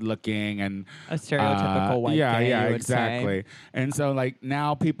 he's good looking and A stereotypical white yeah, gay, yeah, you would exactly. say. And so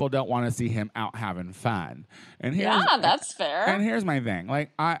now people don't want to see him out having fun. And here's, Yeah, that's fair. And here's my thing,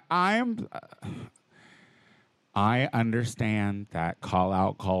 I understand that call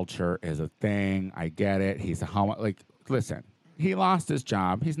out culture is a thing. I get it. He's a homo. Listen, he lost his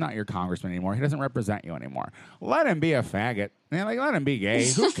job. He's not your congressman anymore. He doesn't represent you anymore. Let him be a faggot. Let him be gay.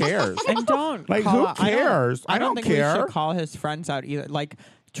 Who cares? And don't Who call out- cares? I don't think we care. should call his friends out either.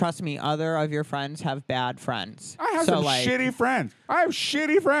 Trust me, other of your friends have bad friends. I have so, some shitty friends. I have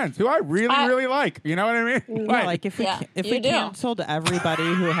shitty friends who I really like. You know what I mean? Yeah, if we Yeah, if you we do. canceled everybody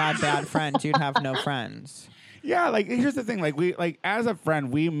who had bad friends, you'd have no friends. Yeah, here's the thing. We as a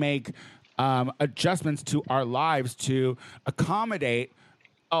friend, we make adjustments to our lives to accommodate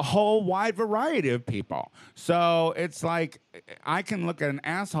a whole wide variety of people. So it's I can look at an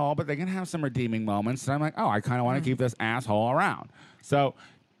asshole, but they can have some redeeming moments. And I'm like, oh, I kind of want to keep this asshole around. So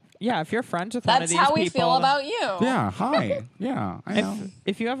Yeah, if you're friends with one of That's these how we people, feel about you. yeah, hi, yeah, I know.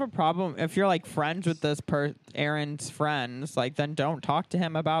 If you have a problem, if you're friends with this Aaron's friends, then don't talk to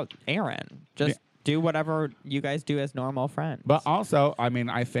him about Aaron. Just do whatever you guys do as normal friends. But also, I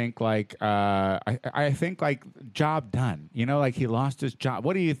think I think job done. He lost his job.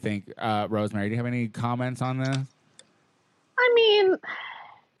 What do you think, Rosemary? Do you have any comments on this? I mean,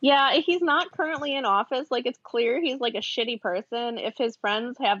 yeah, he's not currently in office. It's clear he's a shitty person. If his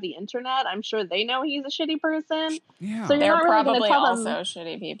friends have the internet, I'm sure they know he's a shitty person. Yeah. So you're They're not really probably gonna tell also them.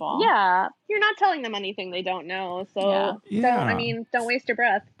 shitty people. Yeah, you're not telling them anything they don't know. So Yeah. don't waste your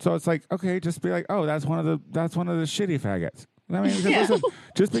breath. So it's okay, just be oh, that's one of the shitty faggots. I mean, listen,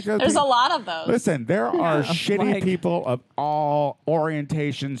 just because There's a lot of those. Listen, there are shitty like- people of all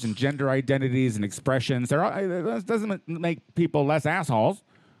orientations and gender identities and expressions. That doesn't make people less assholes.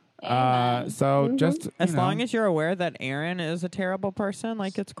 So just As long as you're aware that Aaron is a terrible person,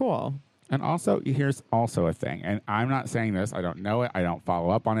 like it's cool. and also here's also a thing, and I'm not saying this. I don't know it. I don't follow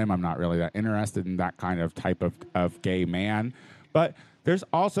up on him. I'm not really that interested in that kind of type of gay man. But there's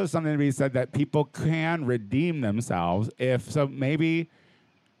also something to be said that people can redeem themselves if so. Maybe,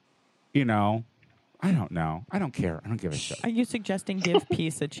 I don't know. I don't care. I don't give a shit. Are you suggesting give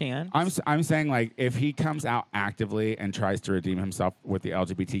peace a chance? I'm saying like if he comes out actively and tries to redeem himself with the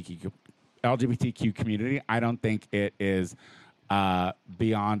LGBTQ community, I don't think it is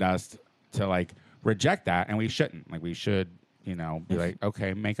beyond us to like reject that, and we shouldn't. Like we should, be like,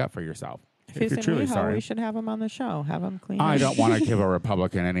 okay, make up for yourself. If he's you're in truly WeHo, sorry. we should have him on the show. Have him clean. I up. don't want to give a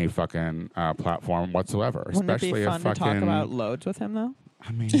Republican any fucking platform whatsoever, Wouldn't it especially be fun if fucking. to talk about loads with him though?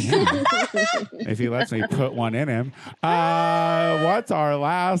 I mean, yeah. If he lets me put one in him. What's our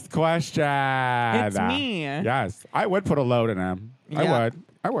last question? It's me. Yes, I would put a load in him. Yeah.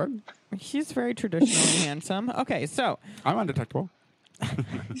 I would. He's very traditionally handsome. Okay, so I'm undetectable.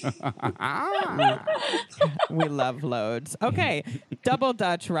 we love loads. Okay, Double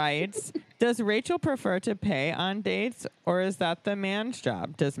Dutch writes, does Rachel prefer to pay on dates, or is that the man's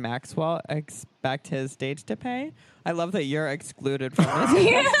job? Does Maxwell expect his dates to pay? I love that you're excluded from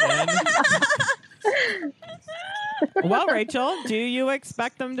this question. Well, Rachel, do you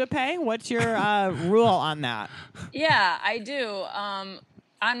expect them to pay? What's your rule on that? Yeah, I do. On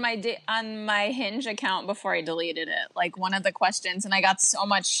my Hinge account before I deleted it, like one of the questions, and I got so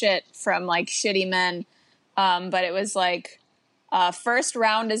much shit from like shitty men, but it was like, first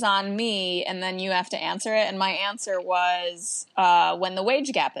round is on me, and then you have to answer it. And my answer was when the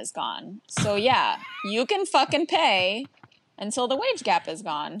wage gap is gone. So yeah, you can fucking pay until the wage gap is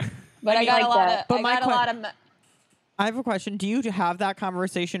gone. But I got a lot of. I have a question. Do you have that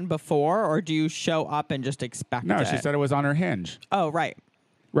conversation before, or do you show up and just expect No, it? she said it was on her Hinge. Oh, right.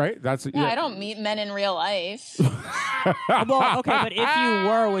 Right? That's Yeah, I don't meet men in real life. Well, okay, but if you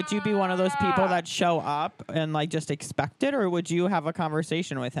were, would you be one of those people that show up and like just expect it, or would you have a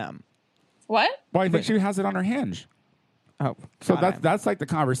conversation with him? What? Well, I think she has it on her Hinge. Oh, So God, that's like the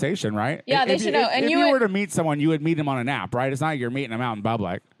conversation, right? Yeah, they should know. And if you you would- were to meet someone, you would meet him on an app, right? It's not like you're meeting him out in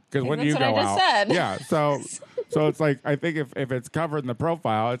public. Because when That's you what go I just out, said. yeah. So it's like I think if it's covered in the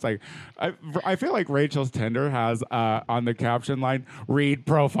profile, it's like I feel like Rachel's Tinder has on the caption line "read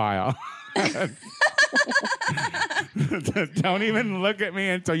profile." Don't even look at me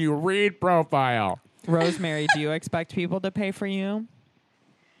until you read profile. Rosemary, do you expect people to pay for you?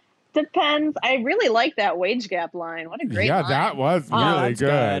 Depends. I really like that wage gap line. What a great Yeah, line. that was Oh, really that's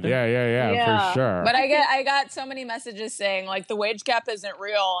good. good. Yeah, Yeah. for sure. But I got so many messages saying like the wage gap isn't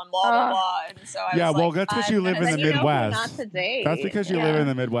real and blah blah blah. And so I was well, like, that's because you live in then the you know who Midwest. not to date. That's because you live in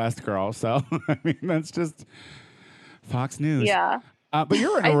the Midwest, girl. So I mean, that's just Fox News. Yeah. But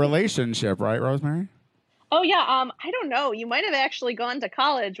you're in a relationship, right, Rosemary? Oh yeah. I don't know. You might have actually gone to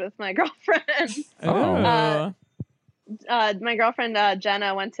college with my girlfriend. Oh. My girlfriend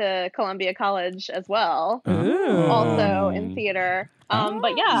Jenna went to Columbia College as well. Ooh. Also in theater.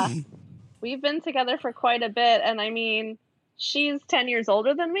 But yeah, we've been together for quite a bit, and I mean, she's 10 years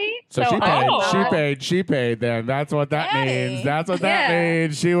older than me. So she paid. Oh. She paid. Then that's what that Daddy. means. That's what that Yeah.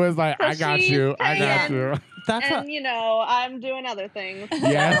 means. She was like, So "I got she's you. I got paying. you." That's what. And you know, I'm doing other things.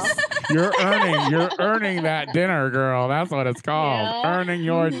 Yes, you're earning that dinner, girl. That's what it's called. Yeah. Earning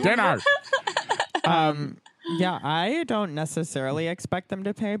your dinner. Yeah, I don't necessarily expect them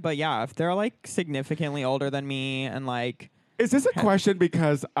to pay, but yeah, if they're like significantly older than me and like Is this a question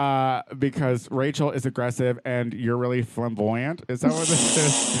because Rachel is aggressive and you're really flamboyant? Is that what this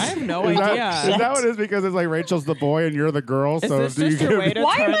is? I have no Is that- idea. Is that what it is? Because it's like Rachel's the boy and you're the girl. Is so this do you just your get- way to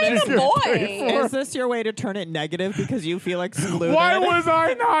Why am turn I this? the boy? Is this your way to turn it negative because you feel excluded? Why was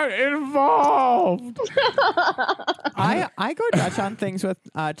I not involved? I go Dutch on things with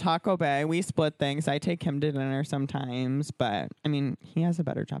Taco Bay. We split things. I take him to dinner sometimes, but I mean, he has a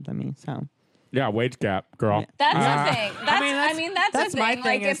better job than me, so. Yeah, wage gap, girl. That's Ah. the thing. That's that's the my thing.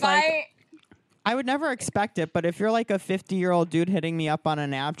 thing Like is, if like, I would never expect it, but if you're like a 50-year-old dude hitting me up on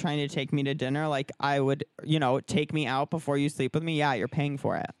an app trying to take me to dinner, like I would, take me out before you sleep with me. Yeah, you're paying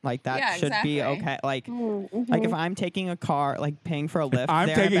for it. Like that Yeah, should be exactly. okay. Like if I'm taking a car, like paying for a lift, I'm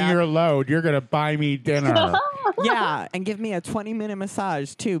there and taking back, your load. You're gonna buy me dinner. yeah, and give me a 20-minute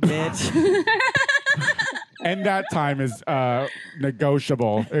massage too, bitch. And that time is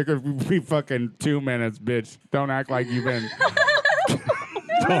negotiable. It could be fucking 2 minutes, bitch. Don't act like you've been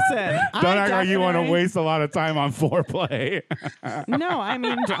Listen, Don't act like you want to waste a lot of time on foreplay. No, I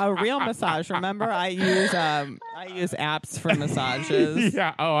mean a real massage. Remember, I use apps for massages.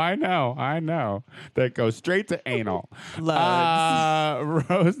 Yeah. Oh, I know. That goes straight to anal. Loads.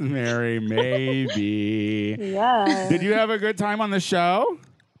 Rosemary, maybe. Yeah. Did you have a good time on the show?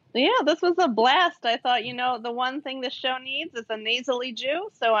 Yeah, this was a blast. I thought, the one thing this show needs is a nasally Jew,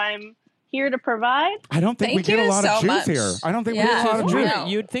 so I'm here to provide. I don't think we Thank get a you lot of so Jews much. here. I don't think we Yeah. get a lot of Jews. No.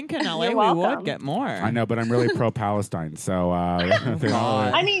 You'd think in LA You're we would welcome. get more. I know, but I'm really pro-Palestine, so they don't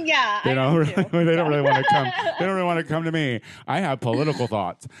God. I mean, yeah. They I don't. am too. They don't really want to come. They don't really want to come to me. I have political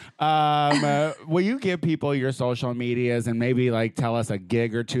thoughts. Will you give people your social medias and maybe like tell us a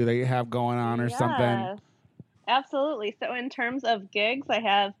gig or two that you have going on or something? Yes, absolutely. So in terms of gigs, I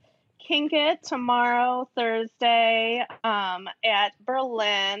have Kink It tomorrow, Thursday, at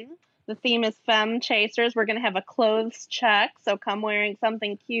Berlin. The theme is Femme Chasers. We're going to have a clothes check, so come wearing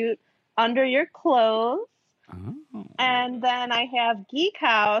something cute under your clothes. Oh. And then I have Geek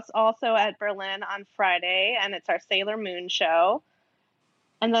House also at Berlin on Friday, and it's our Sailor Moon show.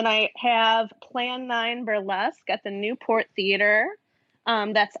 And then I have Plan 9 Burlesque at the Newport Theater.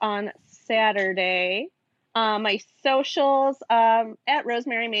 That's on Saturday. My socials, at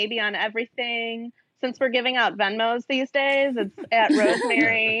Rosemary Maybe on everything. Since we're giving out Venmos these days, it's at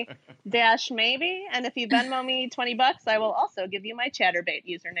Rosemary-Maybe. And if you Venmo me $20, I will also give you my Chatterbait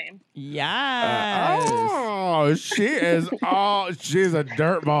username. Yes. She's a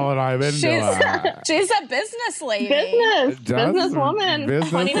dirtball, and I'm into it. She's a business lady. Businesswoman.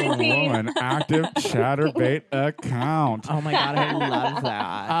 2019. Businesswoman, active Chatterbait account. Oh my God, I love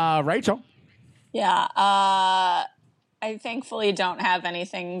that. Rachel. Yeah. I thankfully don't have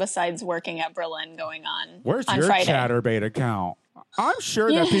anything besides working at Berlin going on. Where's on your Friday. Chatterbait account? I'm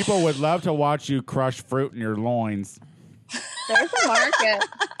sure that people would love to watch you crush fruit in your loins. There's a market.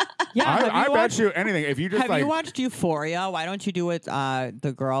 Yeah, I bet you anything. If you just have you watched Euphoria? Why don't you do what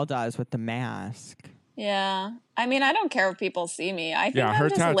the girl does with the mask? Yeah. I mean, I don't care if people see me. I think yeah, I'm her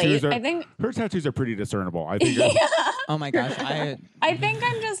just tattoos late. are her tattoos are pretty discernible. I think. Oh my gosh, I think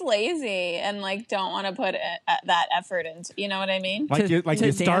I'm just lazy and like don't want to put that effort into. You know what I mean? Like you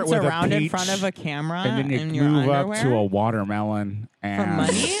to start dance with around a peach, in front of a camera and then in you your move underwear? up to a watermelon and For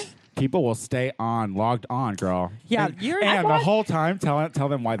money? People will stay logged on, girl. Yeah, and the whole time tell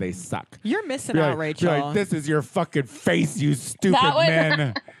them why they suck. You're missing Be out, like, Rachel. be like, this is your fucking face, you stupid That would-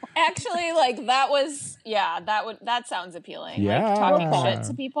 men. Actually, like that sounds appealing. Yeah. Like talking shit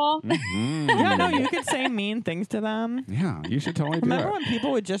to people. yeah, no, you could say mean things to them. Yeah, you should totally do Remember it. when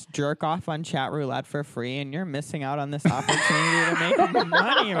people would just jerk off on chat roulette for free, and you're missing out on this opportunity to make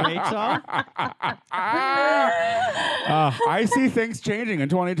money, Rachel? I see things changing in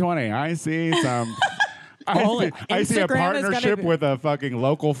 2020. I see some. I see a Instagram is partnership gonna be- with a fucking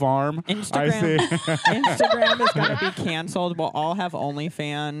local farm. Instagram, I see. Instagram is going to be canceled. We'll all have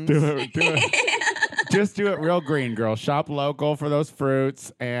OnlyFans. do it. Just do it real green, girl. Shop local for those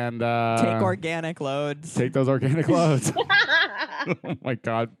fruits and Take organic loads. take those organic loads. Oh my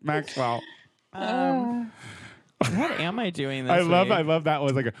God, Maxwell. What am I doing this I love week? that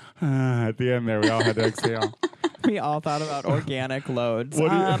was like at the end there. We all had to exhale. We all thought about organic loads. What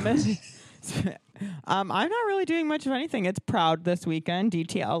do I'm not really doing much of anything. It's Proud this weekend,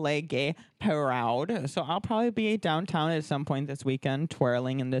 DTLA Gay Proud. So I'll probably be downtown at some point this weekend,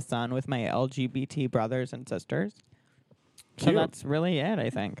 twirling in the sun with my LGBT brothers and sisters. So Cute. that's really it, I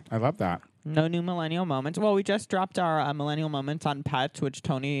think. I love that. No new millennial moments. Well, we just dropped our millennial moments on pets, which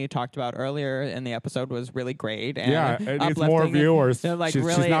Tony talked about earlier in the episode was really great. And Yeah, it needs uplifting more and- viewers. They're like she's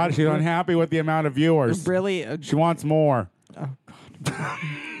really, unhappy with the amount of viewers. really. She wants more.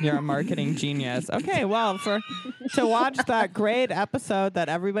 You're a marketing genius. Okay, well, to watch that great episode that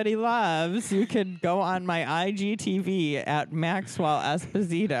everybody loves, you could go on my IGTV at Maxwell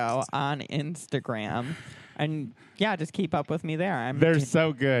Esposito on Instagram. And yeah, just keep up with me there. They're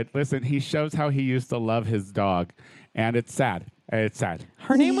so good. Listen, he shows how he used to love his dog, and it's sad. It's sad.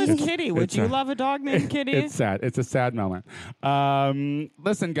 Her name was Kitty. Would it's you a- love a dog named Kitty? It's sad. It's a sad moment.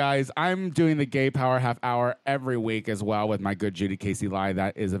 Listen, guys, I'm doing the Gay Power Half Hour every week as well with my good Judy Casey Lie.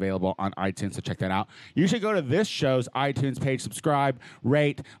 That is available on iTunes, so check that out. You should go to this show's iTunes page, subscribe,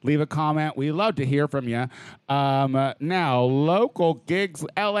 rate, leave a comment. We love to hear from you. Now, local gigs,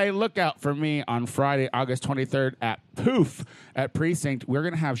 LA, look out for me on Friday, August 23rd at Poof at Precinct. We're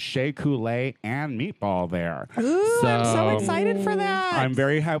going to have Shea Coulee and Meatball there. Ooh, I'm so excited for that. I'm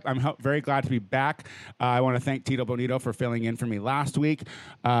very very glad to be back. I want to thank Tito Bonito for filling in for me last week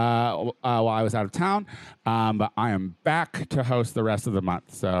while I was out of town. But I am back to host the rest of the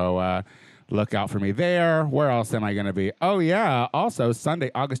month. So Look out for me there. Where else am I going to be? Oh, yeah. Also,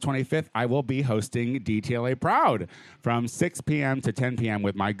 Sunday, August 25th, I will be hosting DTLA Proud from 6 p.m. to 10 p.m.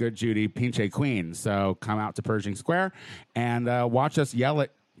 with my good Judy, Pinche Queen. So come out to Pershing Square and watch us yell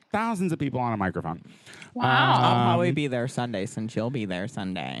at thousands of people on a microphone. Wow. I'll probably be there Sunday since you'll be there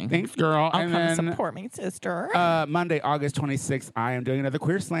Sunday. Thanks, girl. I'll and come then, support me, sister. Monday, August 26th, I am doing another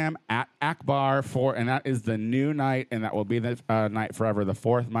Queer Slam at Akbar and that is the new night, and that will be the night forever. The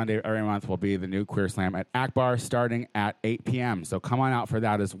fourth Monday of every month will be the new Queer Slam at Akbar, starting at 8 p.m. So come on out for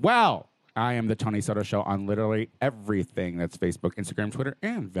that as well. I am the Tony Soto Show on literally everything. That's Facebook, Instagram, Twitter,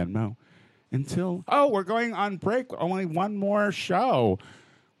 and Venmo. We're going on break. Only one more show.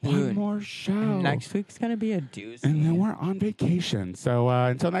 One more show. Next week's going to be a doozy. And then we're on vacation. So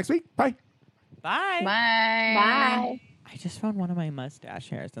until next week, bye. Bye. Bye. Bye. I just found one of my mustache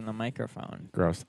hairs in the microphone. Gross.